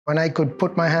When I could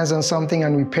put my hands on something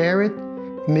and repair it,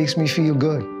 it makes me feel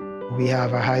good. We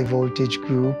have a high voltage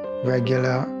group,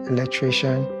 regular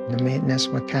electrician, the maintenance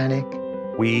mechanic.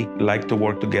 We like to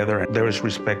work together. There is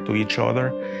respect to each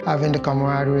other. Having the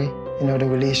camaraderie, the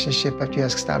relationship that you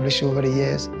established over the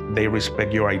years. They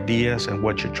respect your ideas and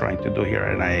what you're trying to do here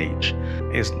at NIH.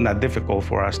 It's not difficult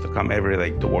for us to come every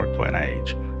day to work to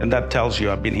NIH. And that tells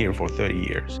you I've been here for 30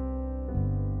 years.